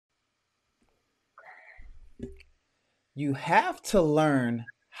you have to learn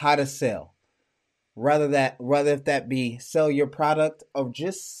how to sell. Rather if that be sell your product or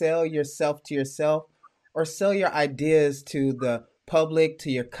just sell yourself to yourself or sell your ideas to the public,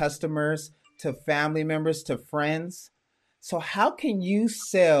 to your customers, to family members, to friends. So how can you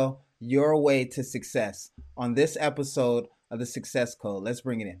sell your way to success on this episode of the Success Code? Let's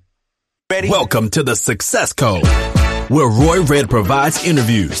bring it in. Ready? Welcome to the Success Code, where Roy Red provides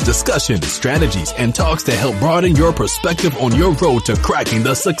interviews, discussions, strategies, and talks to help broaden your perspective on your road to cracking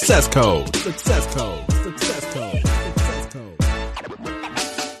the Success Code. Success Code. Success Code. Success Code.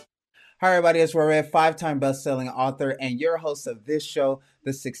 Hi, everybody. It's Roy Red, five-time best-selling author and your host of this show,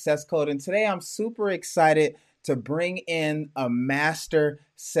 The Success Code. And today I'm super excited to bring in a master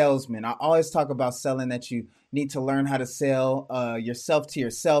salesman. I always talk about selling, that you need to learn how to sell yourself to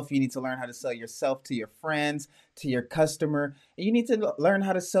yourself. You need to learn how to sell yourself to your friends, to your customer. And you need to learn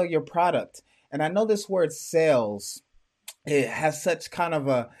how to sell your product. And I know this word sales, it has such kind of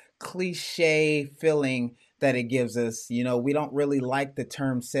a cliche feeling that it gives us. You know, we don't really like the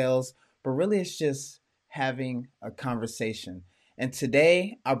term sales, but really it's just having a conversation. And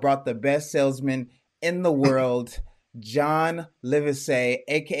today I brought the best salesman in the world, John Livesay,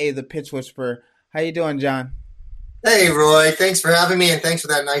 aka the Pitch Whisperer. How you doing, John? Hey, Roy. Thanks for having me, and thanks for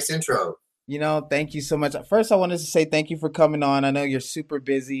that nice intro. You know, thank you so much. First, I wanted to say thank you for coming on. I know you're super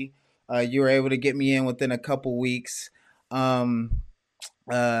busy. You were able to get me in within a couple weeks. We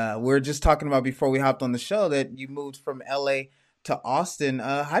were just talking about before we hopped on the show that you moved from LA to Austin.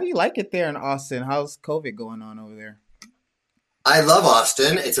 How do you like it there in Austin? How's COVID going on over there? I love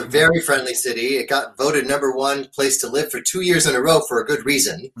Austin. It's a very friendly city. It got voted #1 place to live for 2 years in a row for a good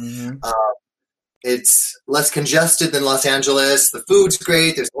reason. Mm-hmm. It's less congested than Los Angeles. The food's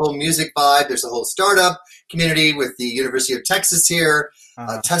great. There's a whole music vibe. There's a whole startup community with the University of Texas here.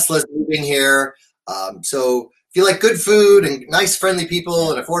 Tesla's moving here. So if you like good food and nice, friendly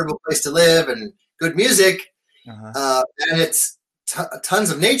people, an affordable place to live, and good music, and it's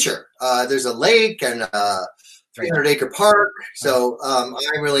tons of nature. There's a lake and 300-acre park. So I'm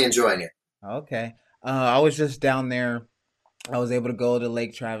really enjoying it. Okay. I was just down there. I was able to go to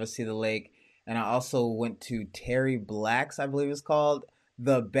Lake Travis, see the lake. And I also went to Terry Black's, I believe it's called.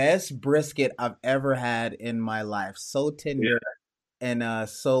 The best brisket I've ever had in my life. So tender and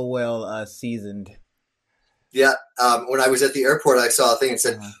so well seasoned. Yeah. When I was at the airport, I saw a thing that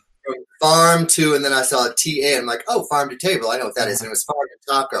said from farm to, and then I saw a TA. I'm like, oh, farm to table. I know what that is. And it was farm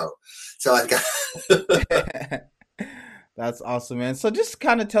to taco. So I got. That's awesome, man. So just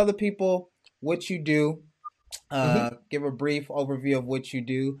kind of tell the people what you do. Give a brief overview of what you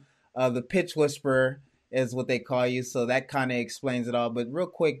do. The Pitch Whisperer is what they call you, so that kind of explains it all. But real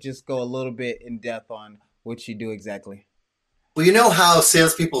quick, just go a little bit in depth on what you do exactly. Well, you know how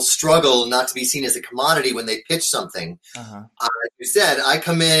salespeople struggle not to be seen as a commodity when they pitch something. Like you said, I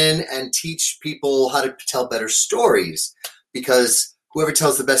come in and teach people how to tell better stories, because whoever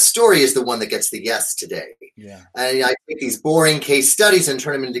tells the best story is the one that gets the yes today. Yeah. And I take these boring case studies and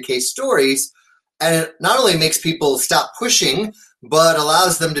turn them into case stories, and it not only makes people stop pushing, but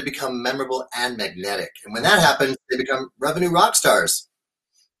allows them to become memorable and magnetic. And when that happens, they become revenue rock stars.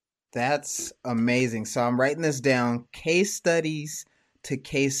 That's amazing. So I'm writing this down. Case studies to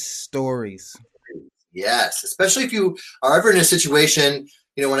case stories. Yes, especially if you are ever in a situation,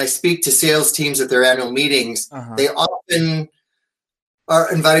 you know, when I speak to sales teams at their annual meetings, they often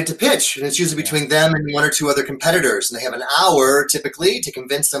are invited to pitch, and it's usually between them and one or two other competitors, and they have an hour typically to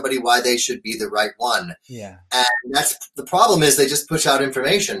convince somebody why they should be the right one. Yeah. And that's the problem, is they just push out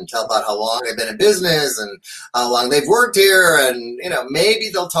information, tell about how long they've been in business and how long they've worked here, and you know, maybe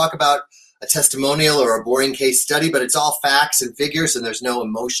they'll talk about a testimonial or a boring case study, but it's all facts and figures, and there's no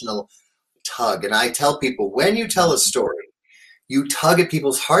emotional tug. And I tell people, when you tell a story, you tug at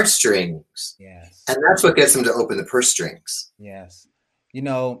people's heartstrings. Yes. And that's what gets them to open the purse strings. Yes. You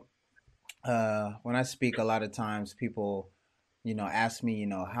know, when I speak, a lot of times people, you know, ask me, you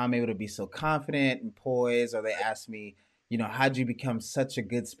know, how I'm able to be so confident and poised, or they ask me, you know, how'd you become such a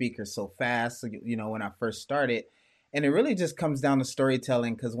good speaker so fast, you know, when I first started. And it really just comes down to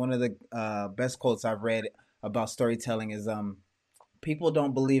storytelling, because one of the best quotes I've read about storytelling is people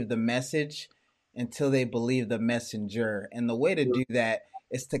don't believe the message until they believe the messenger. And the way to do that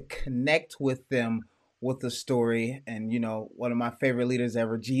is to connect with them with the story. And, you know, one of my favorite leaders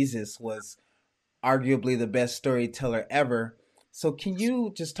ever, Jesus, was arguably the best storyteller ever. So can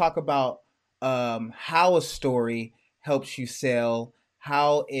you just talk about how a story helps you sell,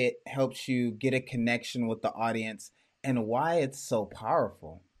 how it helps you get a connection with the audience, and why it's so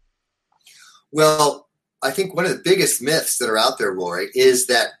powerful? Well, I think one of the biggest myths that are out there, Roy, is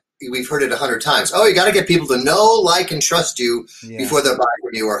that we've heard it 100 times. Oh, you got to get people to know, like, and trust you before they'll buy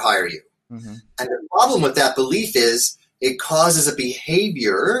from you or hire you. Mm-hmm. And the problem with that belief is it causes a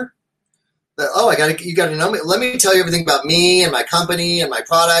behavior that, you got to know me. Let me tell you everything about me and my company and my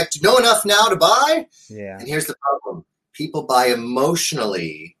product. You know enough now to buy? Yeah. And here's the problem. People buy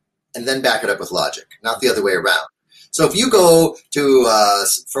emotionally and then back it up with logic, not the other way around. So if you go to a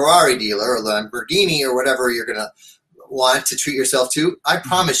Ferrari dealer or Lamborghini or whatever you're going to want to treat yourself to, I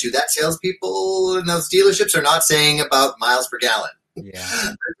promise you that salespeople in those dealerships are not saying about miles per gallon. Yeah.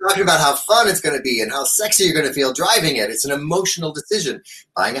 They're talking about how fun it's going to be and how sexy you're going to feel driving it. It's an emotional decision.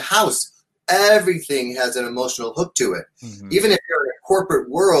 Buying a house, everything has an emotional hook to it. Mm-hmm. Even if you're in a corporate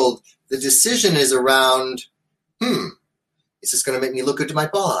world, the decision is around, is this going to make me look good to my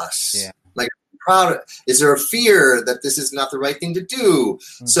boss? Yeah. Like, proud of, is there a fear that this is not the right thing to do?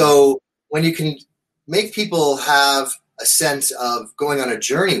 Mm-hmm. So when you can make people have a sense of going on a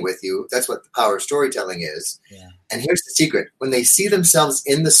journey with you, that's what the power of storytelling is. Yeah. And here's the secret. When they see themselves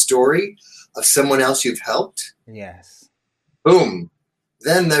in the story of someone else you've helped, boom,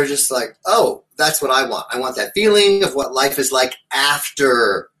 then they're just like, oh, that's what I want. I want that feeling of what life is like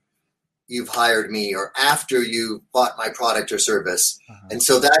after you've hired me or after you bought my product or service. Uh-huh. And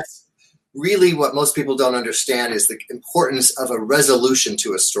so that's really what most people don't understand is the importance of a resolution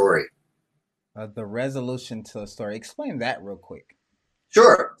to a story. The resolution to a story. Explain that real quick.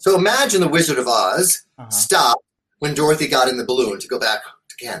 Sure. So imagine the Wizard of Oz stopped when Dorothy got in the balloon to go back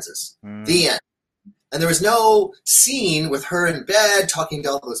to Kansas. The end. And there was no scene with her in bed talking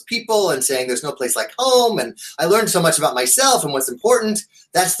to all those people and saying there's no place like home and I learned so much about myself and what's important.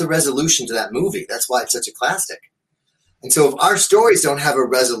 That's the resolution to that movie. That's why it's such a classic. And so if our stories don't have a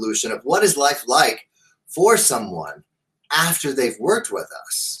resolution of what is life like for someone after they've worked with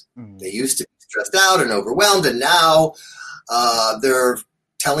us, they used to be stressed out and overwhelmed, and now they're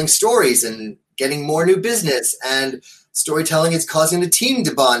telling stories and getting more new business, and storytelling is causing the team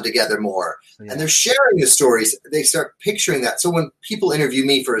to bond together more. Yeah. And they're sharing the stories. They start picturing that. So when people interview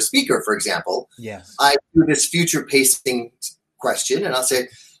me for a speaker, for example, I do this future pacing question, and I'll say,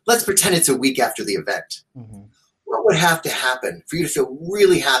 let's pretend it's a week after the event. Mm-hmm. What would have to happen for you to feel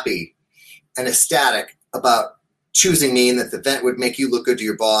really happy and ecstatic about choosing me and that the event would make you look good to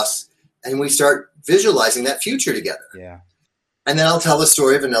your boss? And we start visualizing that future together. Yeah. And then I'll tell the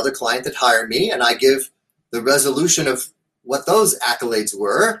story of another client that hired me, and I give the resolution of what those accolades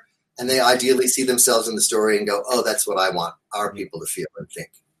were, and they ideally see themselves in the story and go, oh, that's what I want our people to feel and think.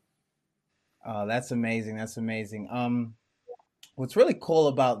 Oh, that's amazing. That's amazing. What's really cool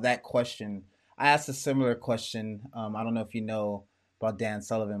about that question, I asked a similar question. I don't know if you know about Dan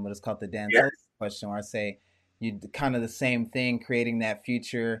Sullivan, but it's called the Dan Sullivan question, where I say, you kind of the same thing, creating that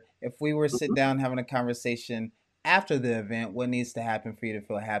future. If we were to sit down having a conversation after the event, what needs to happen for you to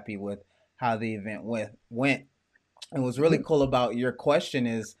feel happy with how the event went? And what's really cool about your question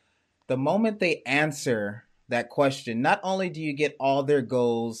is the moment they answer that question, not only do you get all their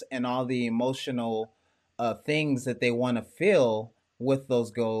goals and all the emotional things that they want to feel with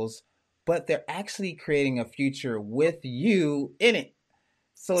those goals, but they're actually creating a future with you in it.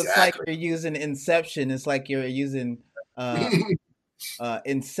 So it's like you're using Inception. It's like you're using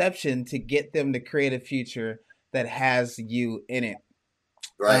Inception to get them to create a future that has you in it.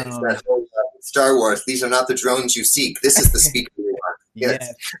 Right. It's that whole Star Wars. These are not the drones you seek. This is the speaker you want.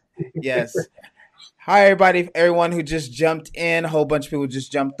 Yes. Yes. Hi, everybody. Everyone who just jumped in. A whole bunch of people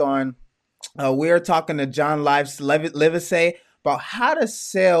just jumped on. We are talking to John Livesay about how to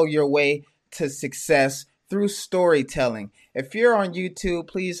sell your way to success through storytelling. If you're on YouTube,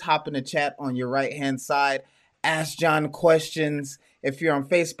 please hop in the chat on your right-hand side. Ask John questions. If you're on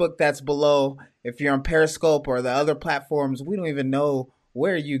Facebook, that's below. If you're on Periscope or the other platforms, we don't even know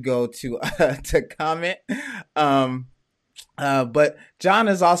where you go to comment. But John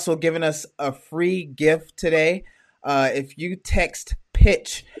has also given us a free gift today. If you text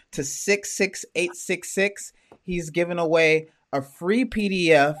pitch to 66866, he's giving away a free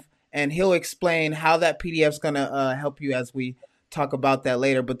PDF, and he'll explain how that PDF is going to help you as we talk about that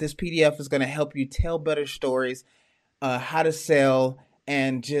later. But this PDF is going to help you tell better stories, how to sell,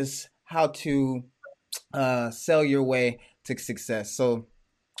 and just how to sell your way to success. So,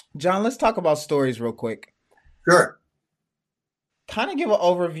 John, let's talk about stories real quick. Sure. Kind of give an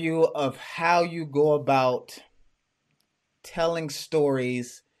overview of how you go about telling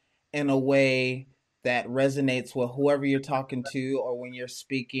stories in a way that resonates with whoever you're talking to, or when you're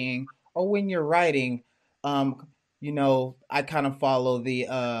speaking, or when you're writing. I kind of follow the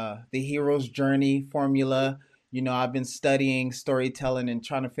hero's journey formula. I've been studying storytelling and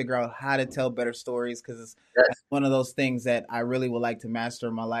trying to figure out how to tell better stories because it's Yes. one of those things that I really would like to master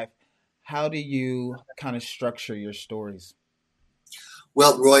in my life. How do you kind of structure your stories?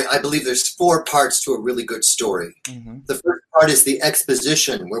 Well, Roy, I believe there's 4 parts to a really good story. Mm-hmm. The first part is the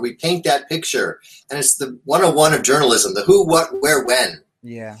exposition, where we paint that picture, and it's the 101 of journalism: the who, what, where, when.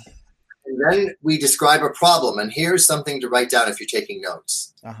 Yeah. And then we describe a problem, and here's something to write down if you're taking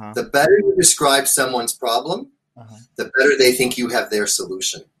notes. Uh-huh. The better you describe someone's problem, the better they think you have their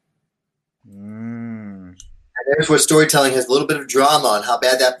solution. And there's where storytelling has a little bit of drama on how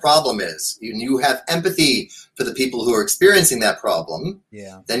bad that problem is. You have empathy for the people who are experiencing that problem.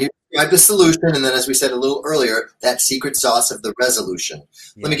 Yeah. Then you describe the solution, and then, as we said a little earlier, that secret sauce of the resolution.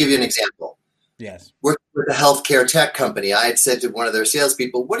 Yeah. Let me give you an example. Yes. Working with a healthcare tech company, I had said to one of their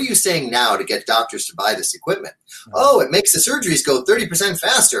salespeople, "What are you saying now to get doctors to buy this equipment?" "Oh, it makes the surgeries go 30%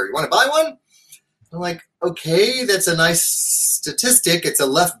 faster. You want to buy one?" I'm like, okay, that's a nice statistic. It's a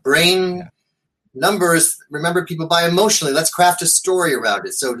left brain numbers. Remember, people buy emotionally. Let's craft a story around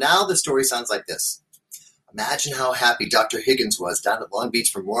it. So now the story sounds like this. Imagine how happy Dr. Higgins was down at Long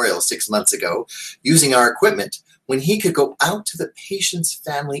Beach Memorial 6 months ago using our equipment when he could go out to the patient's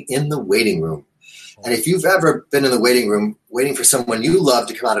family in the waiting room. And if you've ever been in the waiting room waiting for someone you love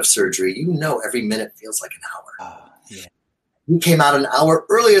to come out of surgery, you know every minute feels like an hour. Yeah. He came out an hour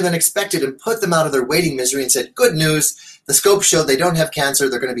earlier than expected and put them out of their waiting misery and said, "Good news, the scope showed they don't have cancer,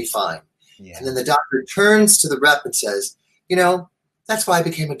 they're going to be fine." Yeah. And then the doctor turns to the rep and says, "That's why I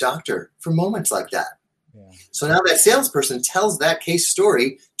became a doctor, for moments like that." Yeah. So now that salesperson tells that case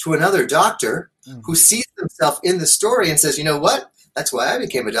story to another doctor who sees himself in the story and says, "You know what? That's why I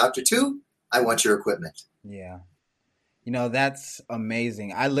became a doctor too. I want your equipment." Yeah. That's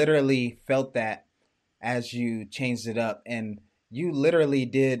amazing. I literally felt that as you changed it up, and you literally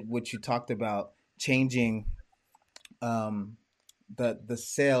did what you talked about, changing the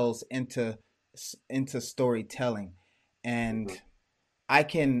sales into storytelling. And I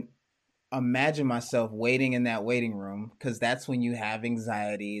can imagine myself waiting in that waiting room, because that's when you have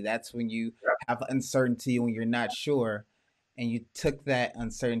anxiety, that's when you have uncertainty, when you're not sure. And you took that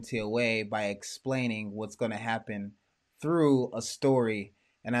uncertainty away by explaining what's going to happen through a story.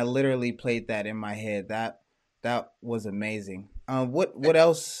 And I literally played that in my head. That was amazing. What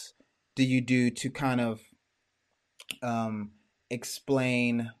else do you do to kind of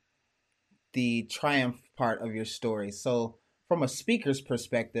explain the triumph part of your story? So from a speaker's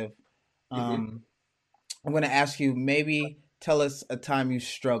perspective, I'm going to ask you, maybe tell us a time you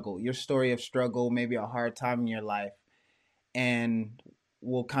struggled, your story of struggle, maybe a hard time in your life. And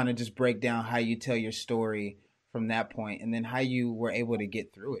we'll kind of just break down how you tell your story from that point, and then how you were able to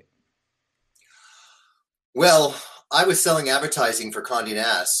get through it. Well, I was selling advertising for Conde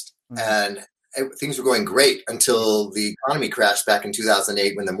Nast, and things were going great until the economy crashed back in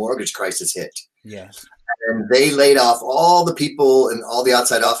 2008 when the mortgage crisis hit. Yes. And they laid off all the people in all the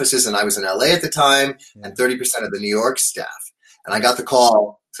outside offices, and I was in LA at the time, and 30% of the New York staff. And I got the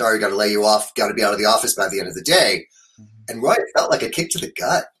call, "Sorry, got to lay you off, got to be out of the office by the end of the day." And Roy, it felt like a kick to the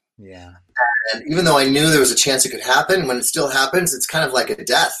gut. Yeah. And even though I knew there was a chance it could happen, when it still happens, it's kind of like a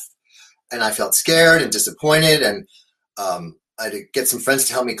death. And I felt scared and disappointed. And I had to get some friends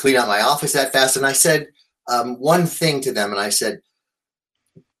to help me clean out my office that fast. And I said one thing to them, and I said,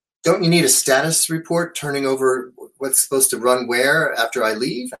 "Don't you need a status report turning over what's supposed to run where after I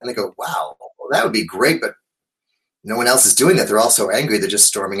leave?" And they go, "Wow, well, that would be great, but no one else is doing that. They're all so angry, they're just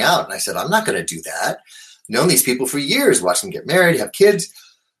storming out." And I said, "I'm not going to do that. Known these people for years, watched them get married, have kids."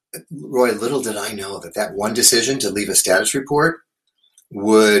 Roy, little did I know that one decision to leave a status report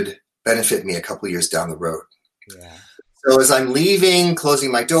would benefit me a couple of years down the road. Yeah. So as I'm leaving,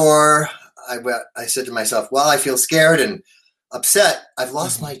 closing my door, I said to myself, while I feel scared and upset, I've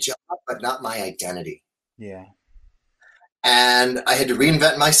lost my job, but not my identity. Yeah. And I had to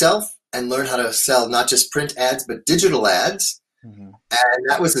reinvent myself and learn how to sell not just print ads, but digital ads. And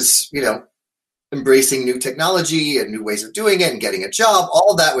that was this, embracing new technology and new ways of doing it and getting a job.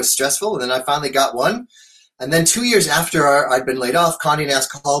 All that was stressful. And then I finally got one. And then 2 years after I'd been laid off, Conde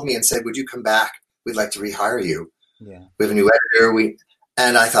Nast called me and said, "Would you come back? We'd like to rehire you. Yeah. We have a new editor."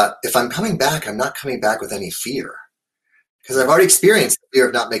 And I thought, if I'm coming back, I'm not coming back with any fear, because I've already experienced the fear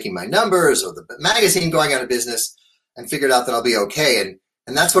of not making my numbers or the magazine going out of business, and figured out that I'll be okay.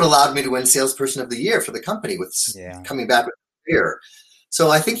 And that's what allowed me to win Salesperson of the Year for the company, with coming back with fear. So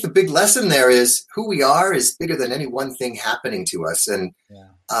I think the big lesson there is who we are is bigger than any one thing happening to us. And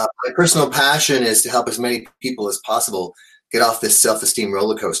my personal passion is to help as many people as possible get off this self-esteem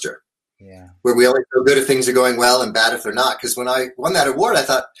roller coaster, where we only feel good if things are going well and bad if they're not. Because when I won that award, I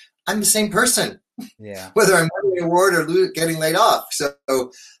thought, I'm the same person. Yeah. whether I'm winning an award or getting laid off. So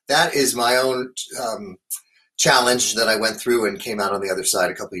that is my own challenge that I went through and came out on the other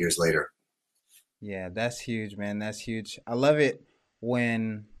side a couple of years later. Yeah, that's huge, man. That's huge. I love it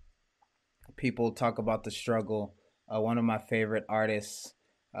when people talk about the struggle. One of my favorite artists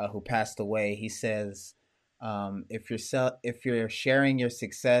who passed away, he says, if you're sharing your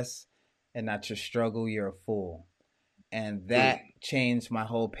success and not your struggle, you're a fool. And that changed my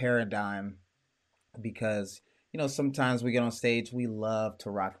whole paradigm because, sometimes we get on stage, we love to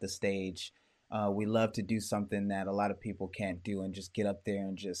rock the stage. We love to do something that a lot of people can't do and just get up there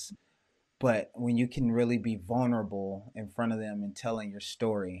and just, but when you can really be vulnerable in front of them and telling your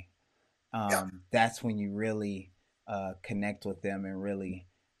story, that's when you really connect with them and really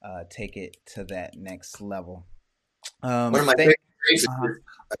take it to that next level. One of my favorite phrases is,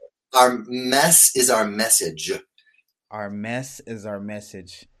 our mess is our message. Our mess is our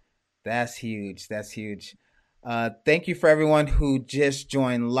message. That's huge. That's huge. Thank you for everyone who just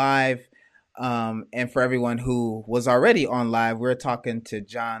joined live, and for everyone who was already on live. We're talking to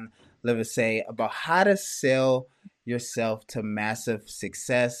John Livesay about how to sell yourself to massive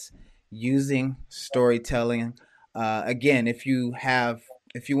success using storytelling. Again, if you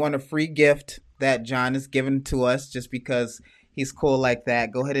want a free gift that John is giving to us just because he's cool like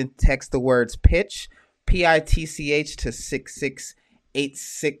that, go ahead and text the words pitch, PITCH, to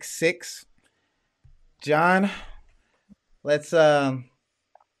 66866. John, let's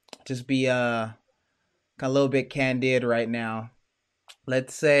just be a little bit candid right now.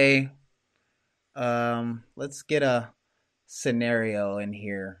 Let's say let's get a scenario in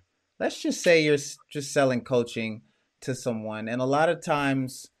here. Let's just say you're just selling coaching to someone, and a lot of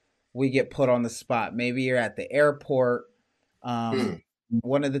times we get put on the spot. Maybe you're at the airport.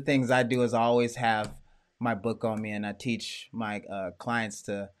 One of the things I do is I always have my book on me, and I teach my clients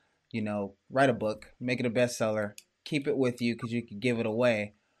to, write a book, make it a bestseller, keep it with you because you can give it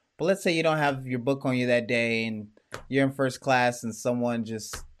away. But let's say you don't have your book on you that day and you're in first class and someone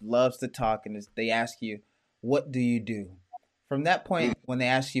just loves to talk and they ask you, what do you do? From that point, when they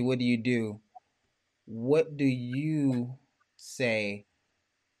ask you, what do? What do you say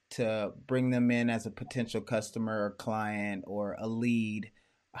to bring them in as a potential customer or client or a lead?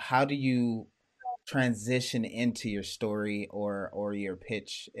 How do you transition into your story or your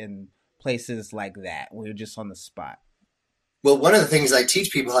pitch in places like that where you're just on the spot? Well, one of the things I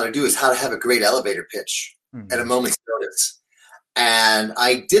teach people how to do is how to have a great elevator pitch at a moment's notice. And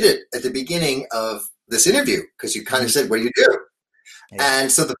I did it at the beginning of this interview because you kind of said, what do you do? Yeah.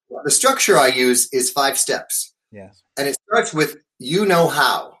 And so the structure I use is 5 steps. Yes. And it starts with,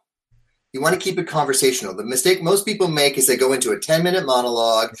 how. You want to keep it conversational. The mistake most people make is they go into a 10-minute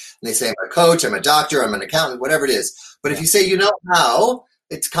monologue and they say, I'm a coach, I'm a doctor, I'm an accountant, whatever it is. But if you say, how,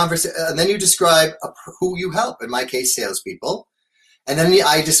 it's conversation, and then you describe who you help, in my case, salespeople. And then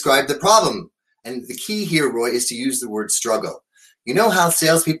I describe the problem. And the key here, Roy, is to use the word struggle. You know how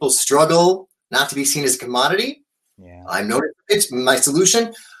salespeople struggle not to be seen as a commodity? Yeah. I'm known as the pitch, my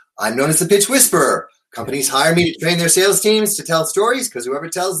solution, I'm known as the pitch whisperer. Companies hire me to train their sales teams to tell stories because whoever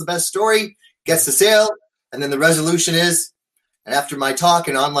tells the best story gets the sale. And then the resolution is, and after my talk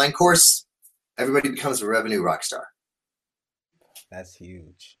and online course, everybody becomes a revenue rock star. That's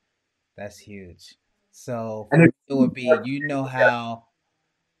huge. That's huge. So it would be, how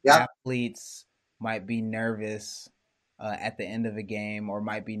athletes might be nervous at the end of a game or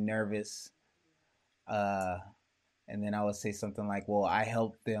might be nervous. And then I would say something like, well, I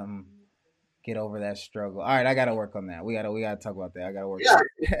helped them get over that struggle. All right, I got to work on that. We got to talk about that. I got to work on it.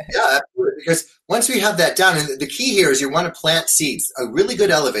 Yeah, absolutely. Because once we have that down, and the key here is you want to plant seeds. A really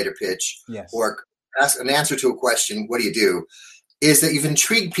good elevator pitch or ask an answer to a question, what do you do, is that you've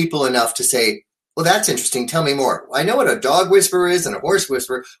intrigued people enough to say, well, that's interesting. Tell me more. I know what a dog whisperer is and a horse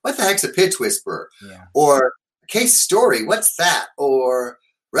whisperer. What the heck's a pitch whisperer? Yeah. Or a case story. What's that? Or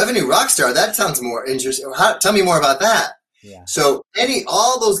revenue rockstar. That sounds more interesting. Tell me more about that. Yeah. So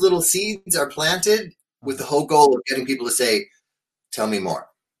all those little seeds are planted with the whole goal of getting people to say, tell me more.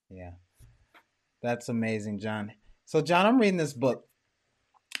 Yeah. That's amazing, John. So, John, I'm reading this book.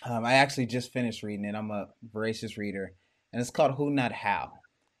 I actually just finished reading it. I'm a voracious reader. And it's called Who Not How.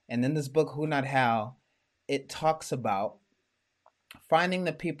 And in this book, Who Not How, it talks about finding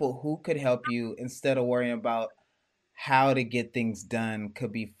the people who could help you instead of worrying about how to get things done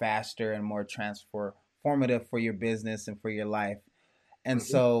could be faster and more transformative for your business and for your life. And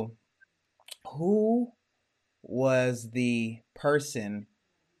so who was the person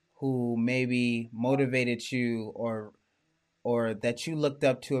who maybe motivated you or that you looked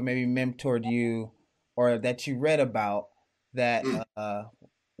up to or maybe mentored you or that you read about that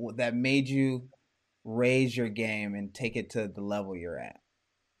that made you raise your game and take it to the level you're at?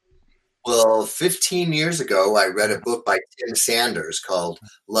 Well, 15 years ago, I read a book by Tim Sanders called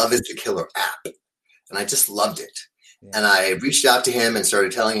Love is the Killer App, and I just loved it. Yeah. And I reached out to him and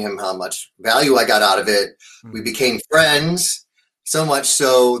started telling him how much value I got out of it. Mm-hmm. We became friends, so much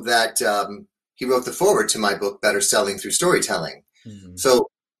so that he wrote the foreword to my book, Better Selling Through Storytelling. Mm-hmm. So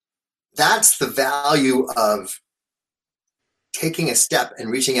that's the value of taking a step and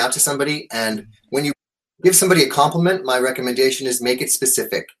reaching out to somebody. And when you give somebody a compliment, my recommendation is make it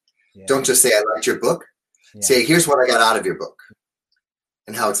specific. Yeah. Don't just say, I liked your book. Yeah. Say, here's what I got out of your book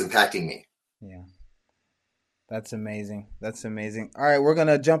and how it's impacting me. Yeah. That's amazing. That's amazing. All right, we're going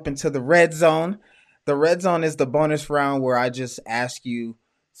to jump into the red zone. The red zone is the bonus round where I just ask you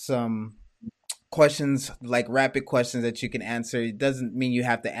some questions, like rapid questions that you can answer. It doesn't mean you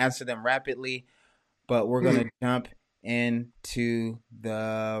have to answer them rapidly, but we're going to jump into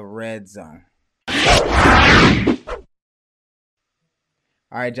the red zone.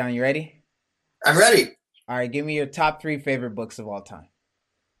 All right, John, you ready? I'm ready. All right, give me your top 3 favorite books of all time.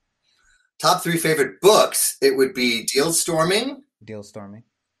 Top 3 favorite books. It would be Deal Storming.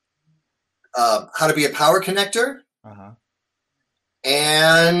 How to Be a Power Connector.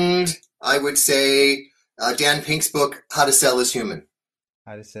 And I would say Dan Pink's book, How to Sell as Human.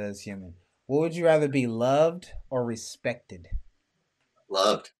 How to Sell as Human. What would you rather be, loved or respected?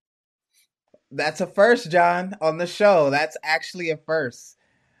 Loved. That's a first, John, on the show. That's actually a first.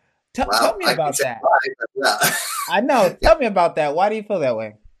 Tell me about that. Yeah. I know. Tell me about that. Why do you feel that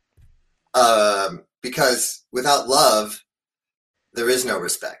way? Because without love, there is no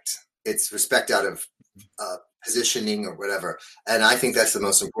respect. It's respect out of positioning or whatever. And I think that's the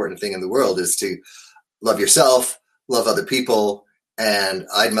most important thing in the world is to love yourself, love other people. And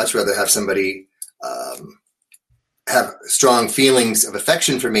I'd much rather have somebody have strong feelings of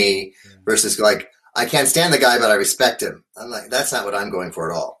affection for me versus like, I can't stand the guy, but I respect him. I'm like, that's not what I'm going for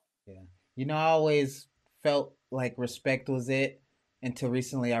at all. Yeah. I always felt like respect was it until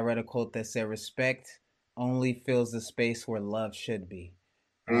recently I read a quote that said respect only fills the space where love should be.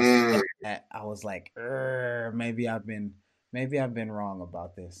 I was like, maybe I've been wrong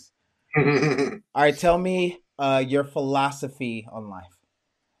about this. All right, tell me your philosophy on life.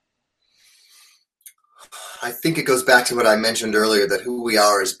 I think it goes back to what I mentioned earlier, that who we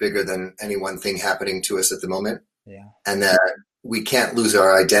are is bigger than any one thing happening to us at the moment. Yeah. And that we can't lose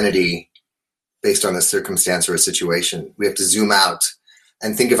our identity based on a circumstance or a situation. We have to zoom out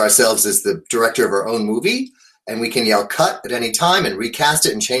and think of ourselves as the director of our own movie, and we can yell cut at any time and recast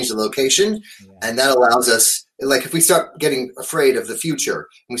it and change the location. Yeah. And that allows us, like if we start getting afraid of the future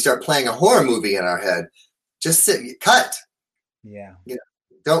and we start playing a horror movie in our head, just cut. Yeah.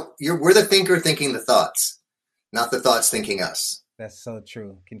 We're the thinker thinking the thoughts, not the thoughts thinking us. That's so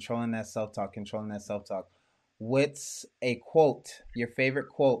true. Controlling that self-talk. What's a quote, your favorite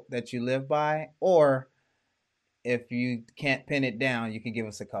quote that you live by? Or if you can't pin it down, you can give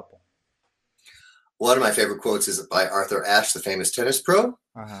us a couple. One of my favorite quotes is by Arthur Ashe, the famous tennis pro,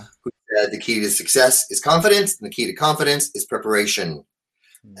 who said, the key to success is confidence, and the key to confidence is preparation.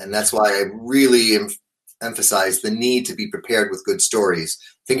 Mm-hmm. And that's why I really emphasize the need to be prepared with good stories.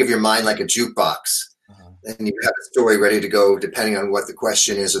 Think of your mind like a jukebox, and you have a story ready to go depending on what the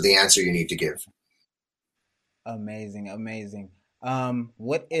question is or the answer you need to give. Amazing.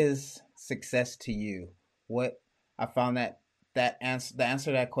 What is success to you? What I found the answer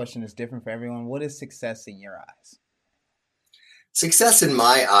to that question is different for everyone. What is success in your eyes? Success in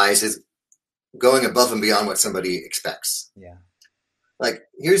my eyes is going above and beyond what somebody expects. Yeah. Like,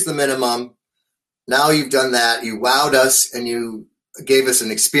 here's the minimum. Now you've done that. You wowed us and you gave us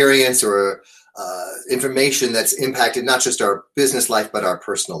an experience or information that's impacted not just our business life, but our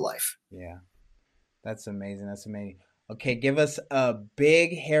personal life. Yeah. That's amazing. Okay, give us a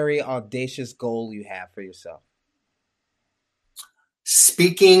big, hairy, audacious goal you have for yourself.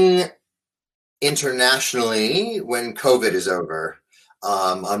 Speaking internationally when COVID is over,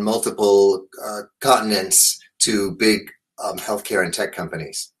 on multiple continents to big healthcare and tech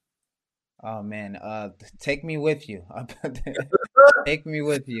companies. Oh man, take me with you. Take me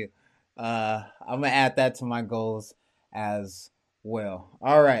with you. I'm gonna add that to my goals as well.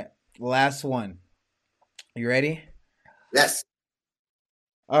 All right, last one. You ready? Yes.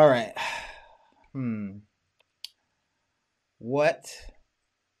 All right. What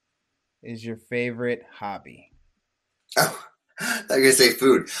is your favorite hobby? Oh, I'm going to say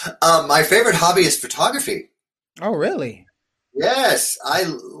food. My favorite hobby is photography. Oh, really? Yes. I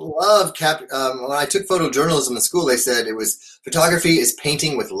love when I took photojournalism in school, they said photography is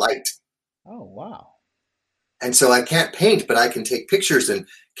painting with light. Oh, wow. And so I can't paint, but I can take pictures, and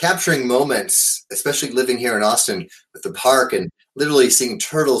capturing moments, especially living here in Austin with the park and literally seeing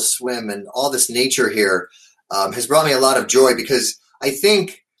turtles swim and all this nature here has brought me a lot of joy, because I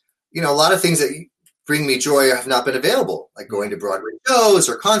think, a lot of things that bring me joy have not been available, like going to Broadway shows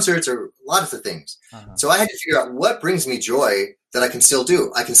or concerts or a lot of the things. So I had to figure out what brings me joy that I can still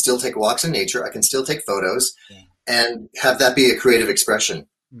do. I can still take walks in nature. I can still take photos and have that be a creative expression.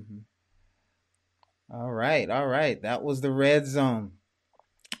 All right. That was the Red Zone.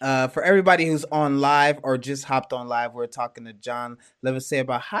 For everybody who's on live or just hopped on live, we're talking to John Livesay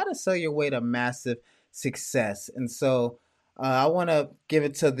about how to sell your way to massive success. And so I want to give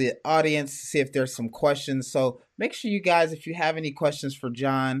it to the audience to see if there's some questions. So make sure you guys, if you have any questions for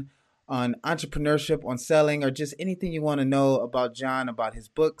John on entrepreneurship, on selling, or just anything you want to know about John, about his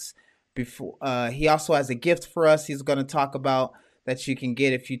books, before he also has a gift for us he's going to talk about that you can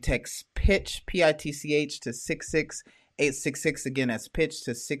get if you text PITCH, P-I-T-C-H, to 66866. Again, that's PITCH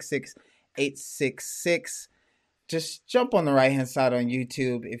to 66866. Just jump on the right-hand side on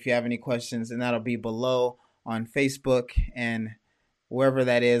YouTube if you have any questions, and that'll be below on Facebook and wherever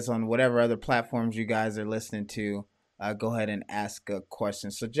that is, on whatever other platforms you guys are listening to. Go ahead and ask a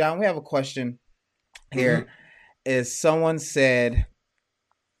question. So, John, we have a question here. Is someone said,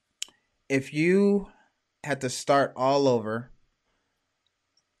 if you had to start all over,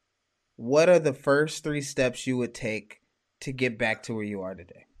 what are the first 3 steps you would take to get back to where you are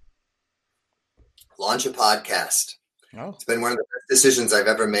today? Launch a podcast. It's been one of the best decisions I've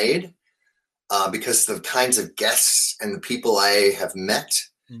ever made, because the kinds of guests and the people I have met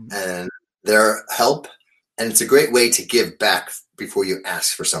and their help. And it's a great way to give back before you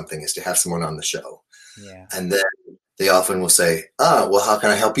ask for something, is to have someone on the show. And then they often will say, well, how can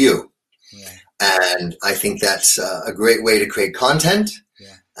I help you? And I think that's a great way to create content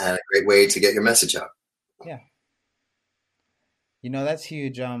and a great way to get your message out. That's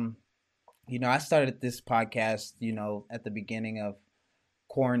huge. I started this podcast, at the beginning of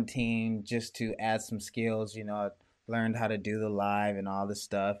quarantine, just to add some skills. I learned how to do the live and all this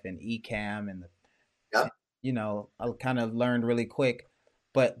stuff, and eCam, and I kind of learned really quick.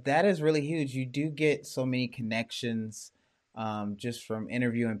 But that is really huge. You do get so many connections just from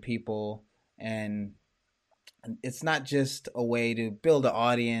interviewing people, and it's not just a way to build an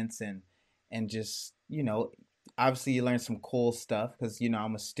audience and just, obviously you learn some cool stuff because,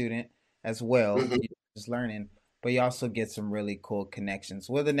 I'm a student as well, just learning, but you also get some really cool connections.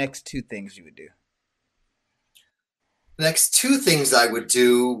 What are the next 2 things you would do? The next 2 things I would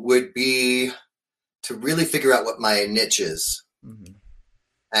do would be to really figure out what my niche is,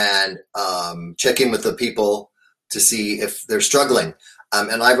 and check in with the people to see if they're struggling.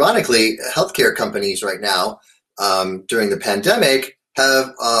 And ironically, healthcare companies right now, during the pandemic,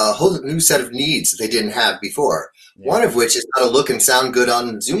 have a whole new set of needs that they didn't have before. One of which is how to look and sound good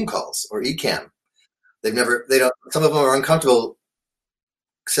on Zoom calls or eCam. Some of them are uncomfortable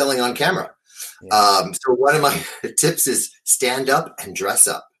selling on camera. So one of my tips is stand up and dress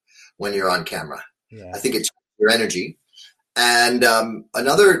up when you're on camera. I think it's your energy. And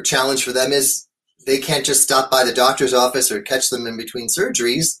another challenge for them is they can't just stop by the doctor's office or catch them in between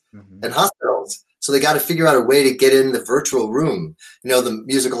surgeries and hospitals. So they got to figure out a way to get in the virtual room. The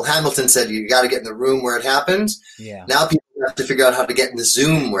musical Hamilton said you got to get in the room where it happens. Now people have to figure out how to get in the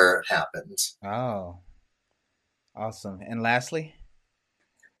Zoom where it happens. Oh, awesome. And lastly,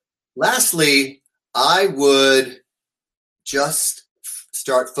 I would just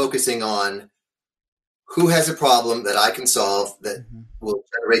start focusing on who has a problem that I can solve that will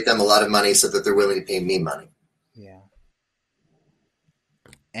generate them a lot of money so that they're willing to pay me money.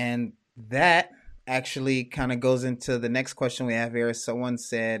 And that actually kind of goes into the next question we have here. Someone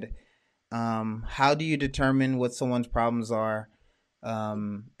said, how do you determine what someone's problems are,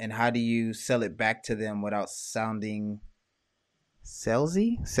 and how do you sell it back to them without sounding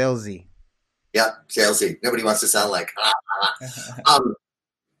salesy? Yeah, salesy. Nobody wants to sound like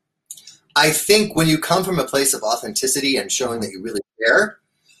I think when you come from a place of authenticity and showing that you really care,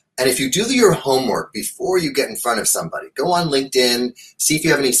 and if you do your homework before you get in front of somebody, go on LinkedIn, see if you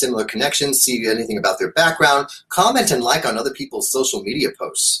have any similar connections, see if you have anything about their background, comment and like on other people's social media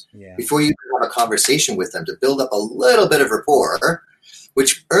posts before you have a conversation with them to build up a little bit of rapport,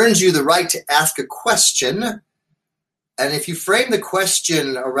 which earns you the right to ask a question. And if you frame the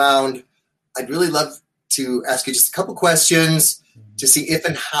question around, I'd really love to ask you just a couple questions to see if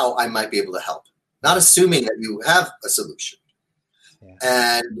and how I might be able to help, not assuming that you have a solution.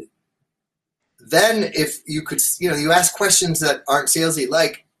 And then if you could, you ask questions that aren't salesy,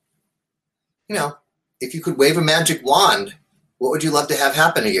 like, if you could wave a magic wand, what would you love to have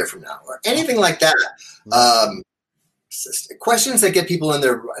happen a year from now? Or anything like that. Questions that get people in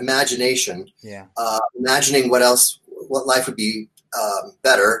their imagination, imagining what life would be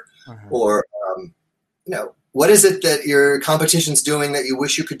better, or what is it that your competition's doing that you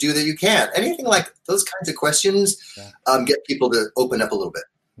wish you could do that you can't? Anything like those kinds of questions get people to open up a little bit.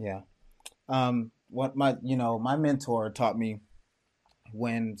 Yeah. What my mentor taught me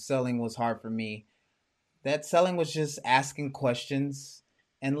when selling was hard for me, that selling was just asking questions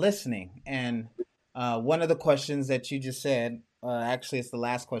and listening. And one of the questions that you just said, actually it's the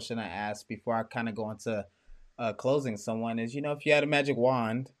last question I asked before I kind of go into closing someone, is, if you had a magic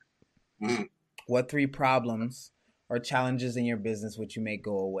wand, what 3 problems or challenges in your business would you make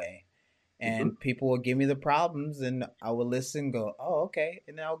go away? And people will give me the problems and I will listen, go, oh, okay.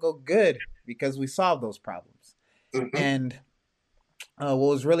 And then I'll go, good, because we solved those problems. And what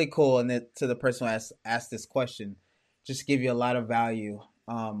was really cool, and to the person who asked this question, just give you a lot of value.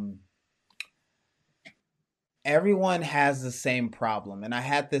 Everyone has the same problem. And I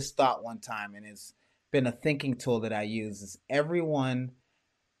had this thought one time, and it's been a thinking tool that I use, is everyone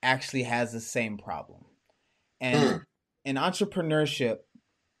actually has the same problem. And in entrepreneurship,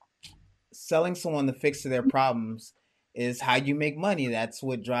 selling someone the fix to their problems is how you make money. That's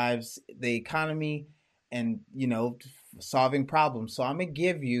what drives the economy and, solving problems. So I'm going to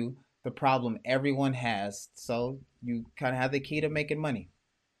give you the problem everyone has, so you kind of have the key to making money.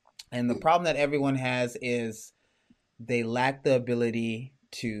 And the problem that everyone has is they lack the ability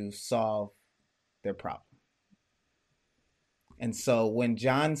to solve their problem. And so when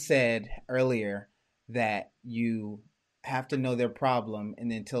John said earlier that you have to know their problem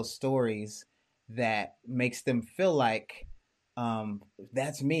and then tell stories that makes them feel like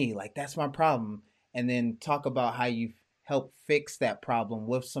that's me, like that's my problem, and then talk about how you help fix that problem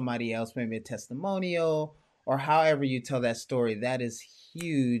with somebody else, maybe a testimonial or however you tell that story, that is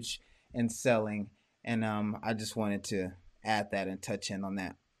huge in selling. And I just wanted to add that and touch in on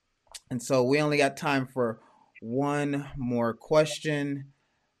that. And so we only got time for one more question.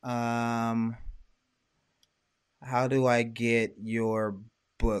 How do I get your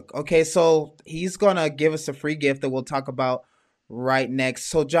book? Okay, so he's going to give us a free gift that we'll talk about right next.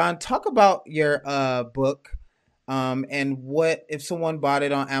 So John, talk about your book and what, if someone bought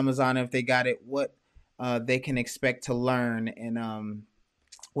it on Amazon, if they got it, what they can expect to learn, and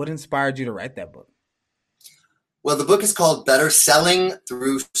what inspired you to write that book? Well, the book is called Better Selling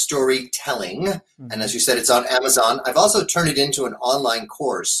Through Storytelling. And as you said, it's on Amazon. I've also turned it into an online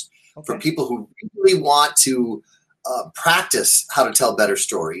course for people who really want to practice how to tell better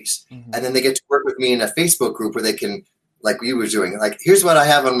stories. And then they get to work with me in a Facebook group where they can, like you were doing, like, here's what I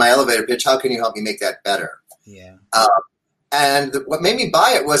have on my elevator pitch. How can you help me make that better? Yeah. And what made me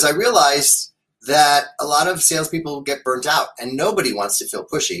buy it was I realized that a lot of salespeople get burnt out and nobody wants to feel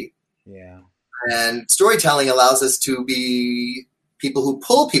pushy. Yeah. And storytelling allows us to be people who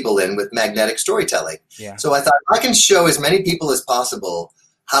pull people in with magnetic storytelling. Yeah. So I thought, if I can show as many people as possible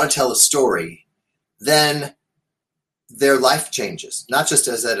how to tell a story, then their life changes, not just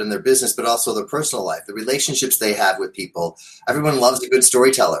as that in their business, but also their personal life, the relationships they have with people. Everyone loves a good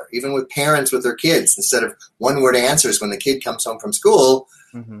storyteller, even with parents with their kids. Instead of one-word answers when the kid comes home from school,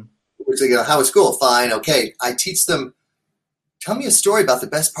 which they go, how was school? Fine, okay. I teach them, tell me a story about the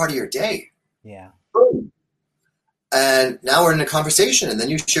best part of your day. Yeah. And now we're in a conversation, and then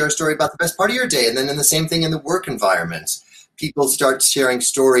you share a story about the best part of your day. And then in the same thing in the work environment, people start sharing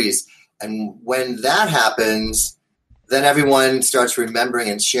stories. And when that happens, then everyone starts remembering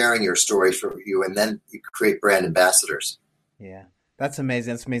and sharing your stories for you. And then you create brand ambassadors. Yeah, that's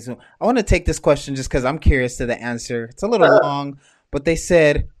amazing. That's amazing. I want to take this question just because I'm curious to the answer. It's a little long, but they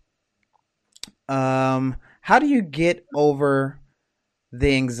said, how do you get over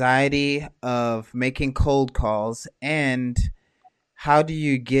the anxiety of making cold calls, and how do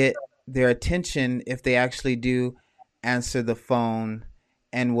you get their attention if they actually do answer the phone?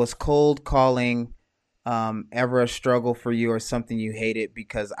 And was cold calling ever a struggle for you, or something you hated?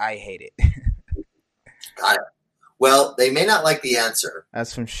 Because I hate it. Got it. Well, they may not like the answer.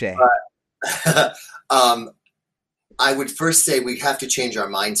 That's from Shay. But, I would first say we have to change our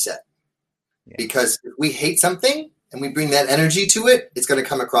mindset. Yeah. Because if we hate something and we bring that energy to it, it's going to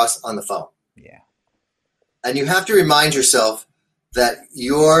come across on the phone. Yeah. And you have to remind yourself that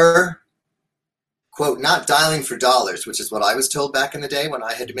you're, quote, not dialing for dollars, which is what I was told back in the day when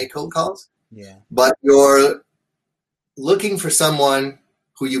I had to make cold calls. Yeah. But you're looking for someone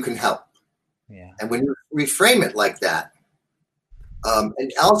who you can help. Yeah. And when you reframe it like that,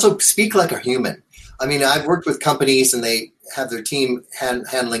 and also speak like a human. I mean, I've worked with companies and they have their team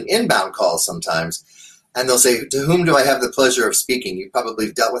handling inbound calls sometimes. and they'll say, to whom do I have the pleasure of speaking? You probably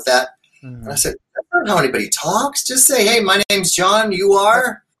have dealt with that. Mm-hmm. And I said, that's not how anybody talks. Just say, hey, my name's John. You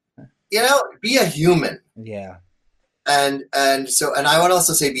are, be a human. Yeah. And I would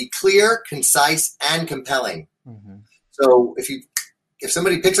also say, be clear, concise, and compelling. Mm-hmm. So if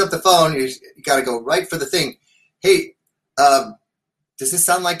somebody picks up the phone, you got to go right for the thing. Hey, does this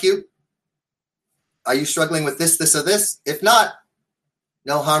sound like you? Are you struggling with this, or this? If not,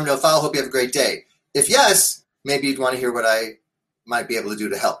 no harm, no foul. Hope you have a great day. If yes, maybe you'd want to hear what I might be able to do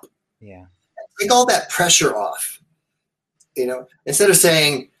to help. Yeah. Take all that pressure off. Instead of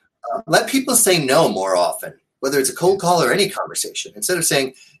saying, let people say no more often, whether it's a cold call or any conversation. Instead of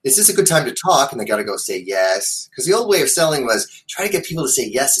saying, is this a good time to talk? And they got to go say yes. Because the old way of selling was try to get people to say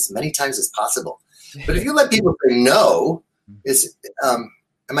yes as many times as possible. But if you let people say no, am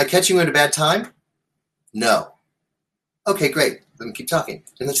I catching you at a bad time? No. Okay, great. Let me keep talking.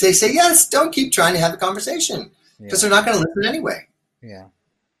 And if they say yes, don't keep trying to have a conversation because they're not going to listen anyway. Yeah.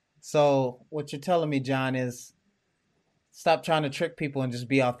 So what you're telling me, John, is stop trying to trick people and just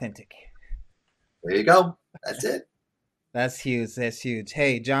be authentic. There you go. That's it. That's huge. That's huge.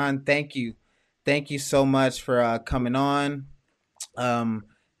 Hey, John, thank you. Thank you so much for coming on.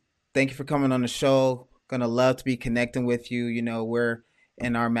 Thank you for coming on the show. Gonna love to be connecting with you. We're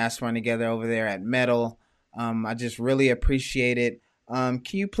in our mastermind together over there at Metal. I just really appreciate it. Can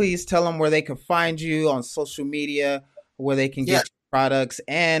you please tell them where they can find you on social media, where they can get your products,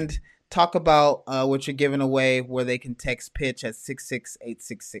 and talk about what you're giving away, where they can text pitch at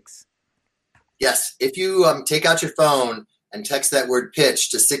 66866. Yes. If you take out your phone and text that word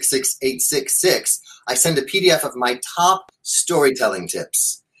pitch to 66866, I send a PDF of my top storytelling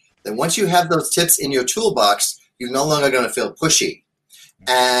tips. Then once you have those tips in your toolbox, you're no longer going to feel pushy.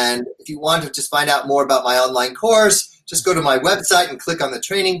 And if you want to just find out more about my online course, just go to my website and click on the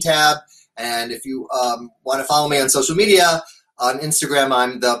training tab. And if you want to follow me on social media, on Instagram,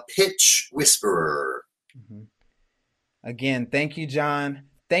 I'm the Pitch Whisperer. Mm-hmm. Again, thank you, John.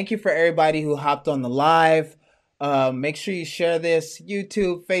 Thank you for everybody who hopped on the live. Make sure you share this,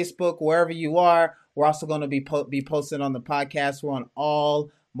 YouTube, Facebook, wherever you are. We're also going to be posted on the podcast. We're on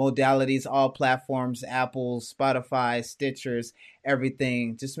all modalities, all platforms, Apple, Spotify, Stitchers,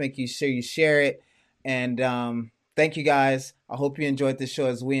 everything. Just make sure you share it. And thank you guys. I hope you enjoyed the show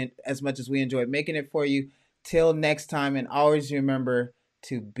as much as we enjoyed making it for you. Till next time, and always remember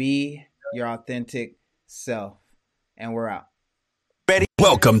to be your authentic self. And we're out.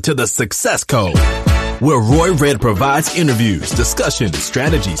 Welcome to the Success Code, where Roy Red provides interviews, discussions,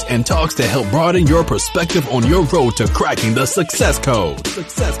 strategies, and talks to help broaden your perspective on your road to cracking the Success Code.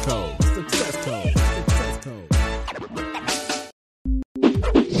 Success Code.